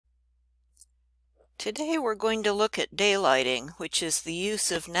Today we're going to look at daylighting, which is the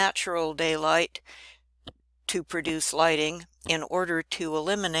use of natural daylight to produce lighting in order to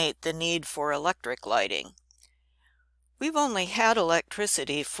eliminate the need for electric lighting. We've only had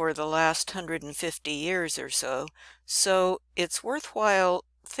electricity for the last 150 years or so, so it's worthwhile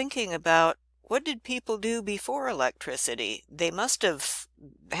thinking about what did people do before electricity? They must have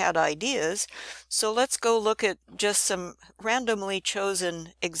had ideas, so let's go look at just some randomly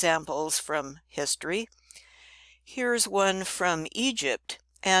chosen examples from history. Here's one from Egypt,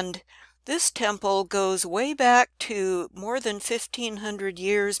 and this temple goes way back to more than 1500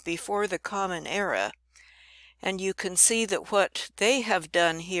 years before the Common Era. And you can see that what they have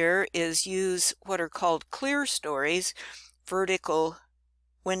done here is use what are called clear stories, vertical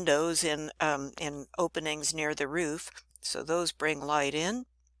windows in openings near the roof, so those bring light in.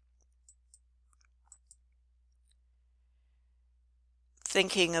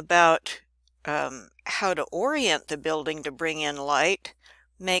 Thinking about how to orient the building to bring in light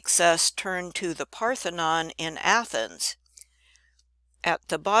makes us turn to the Parthenon in Athens. At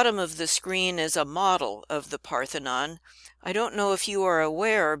the bottom of the screen is a model of the Parthenon. I don't know if you are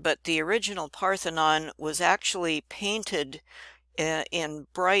aware, but the original Parthenon was actually painted in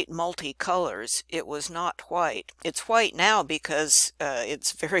bright multicolors. It was not white. It's white now because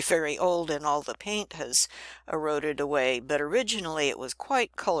it's very, very old and all the paint has eroded away, but originally it was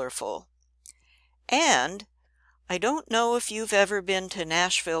quite colorful. And I don't know if you've ever been to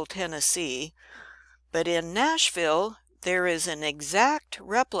Nashville, Tennessee, but in Nashville there is an exact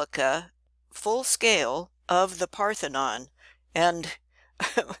replica, full scale, of the Parthenon, and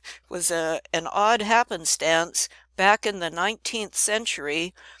was an odd happenstance. Back in the 19th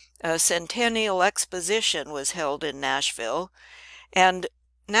century, a centennial exposition was held in Nashville, and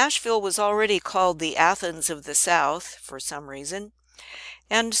Nashville was already called the Athens of the South for some reason,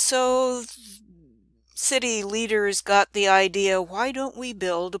 and so city leaders got the idea, why don't we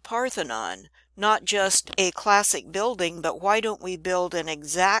build a Parthenon? Not just a classic building, but why don't we build an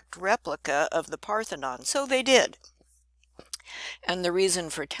exact replica of the Parthenon? So they did. And the reason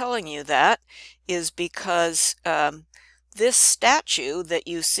for telling you that is because this statue that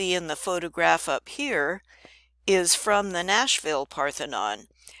you see in the photograph up here is from the Nashville Parthenon.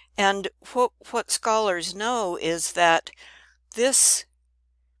 And what scholars know is that this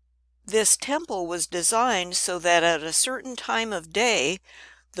temple was designed so that at a certain time of day,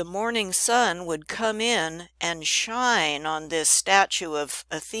 the morning sun would come in and shine on this statue of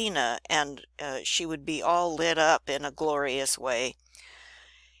Athena, and she would be all lit up in a glorious way.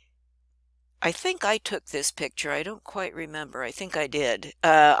 I think I took this picture. I don't quite remember. I think I did.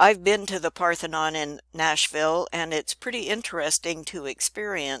 I've been to the Parthenon in Nashville, and it's pretty interesting to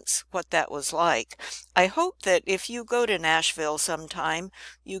experience what that was like. I hope that if you go to Nashville sometime,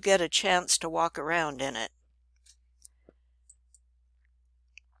 you get a chance to walk around in it.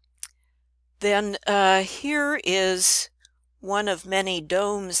 Then here is one of many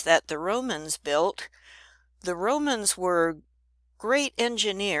domes that the Romans built. The Romans were great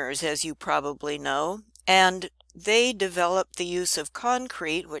engineers, as you probably know, and they developed the use of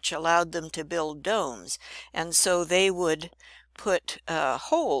concrete, which allowed them to build domes. And so they would put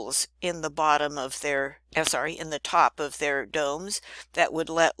holes in the bottom of their, in the top of their domes that would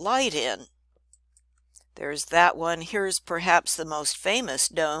let light in. There's that one. Here's perhaps the most famous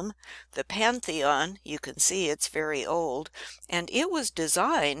dome, the Pantheon. You can see it's very old, and it was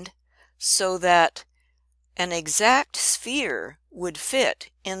designed so that an exact sphere would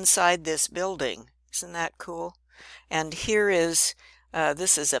fit inside this building. Isn't that cool? And here is,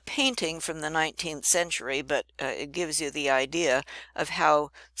 this is a painting from the 19th century, but it gives you the idea of how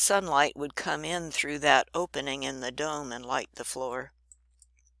sunlight would come in through that opening in the dome and light the floor.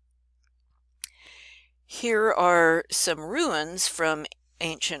 Here are some ruins from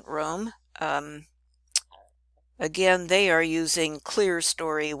ancient Rome. Again, they are using clear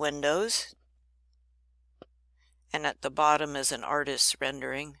story windows. And at the bottom is an artist's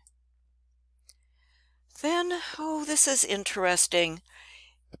rendering. Then, oh, this is interesting.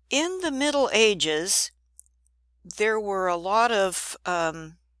 In the Middle Ages, there were a lot of,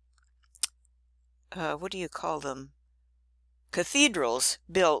 what do you call them? Cathedrals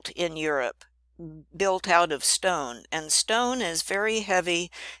built in Europe, built out of stone, and stone is very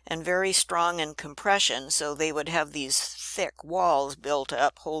heavy and very strong in compression, so they would have these thick walls built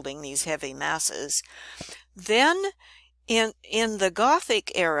up holding these heavy masses. Then in the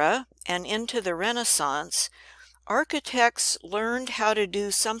Gothic era and into the Renaissance, architects learned how to do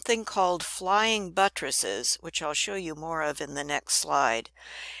something called flying buttresses, which I'll show you more of in the next slide.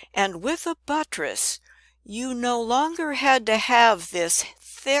 And with a buttress, you no longer had to have this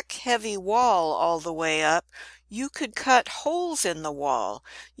thick, heavy wall all the way up, you could cut holes in the wall.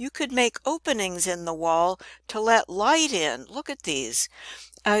 You could make openings in the wall to let light in. Look at these.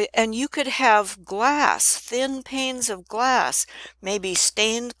 And you could have glass, thin panes of glass, maybe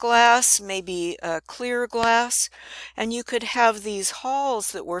stained glass, maybe clear glass, and you could have these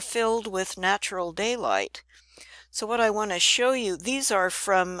halls that were filled with natural daylight. So what I want to show you, these are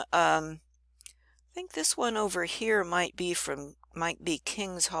from, I think this one over here might be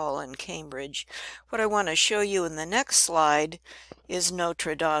King's Hall in Cambridge. What I want to show you in the next slide is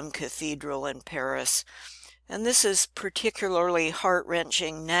Notre Dame Cathedral in Paris. And this is particularly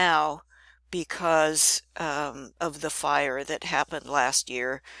heart-wrenching now because of the fire that happened last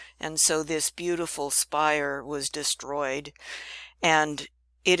year. And so this beautiful spire was destroyed. And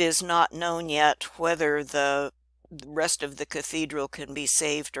it is not known yet whether the rest of the cathedral can be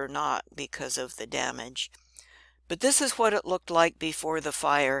saved or not because of the damage. But this is what it looked like before the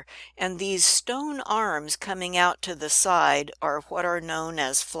fire, and these stone arms coming out to the side are what are known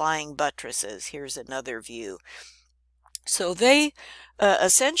as flying buttresses. Here's another view. So they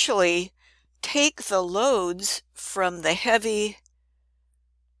essentially take the loads from the heavy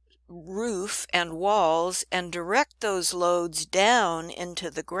roof and walls and direct those loads down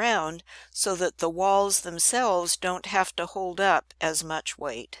into the ground so that the walls themselves don't have to hold up as much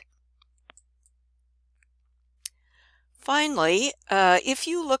weight. Finally, if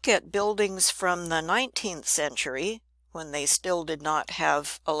you look at buildings from the 19th century, when they still did not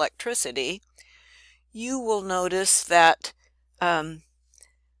have electricity, you will notice that the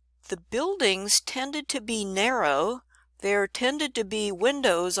buildings tended to be narrow. There tended to be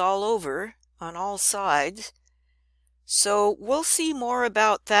windows all over, on all sides. So we'll see more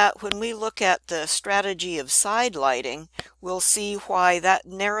about that when we look at the strategy of side lighting. We'll see why that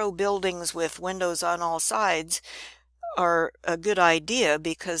narrow buildings with windows on all sides are a good idea,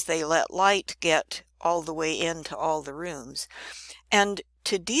 because they let light get all the way into all the rooms. And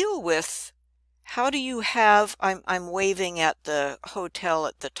to deal with how do you have, I'm waving at the hotel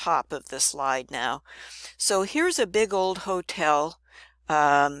at the top of the slide now. So here's a big old hotel,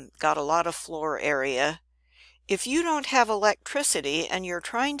 got a lot of floor area. If you don't have electricity and you're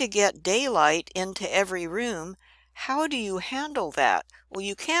trying to get daylight into every room, how do you handle that? Well,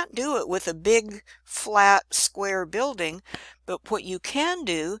 you can't do it with a big, flat, square building, but what you can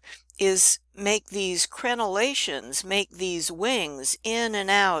do is make these crenellations, make these wings in and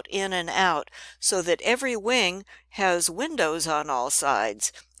out, so that every wing has windows on all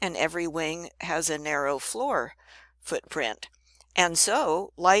sides, and every wing has a narrow floor footprint. And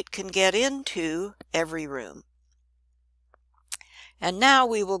so light can get into every room. And now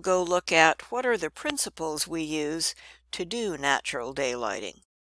we will go look at what are the principles we use to do natural daylighting.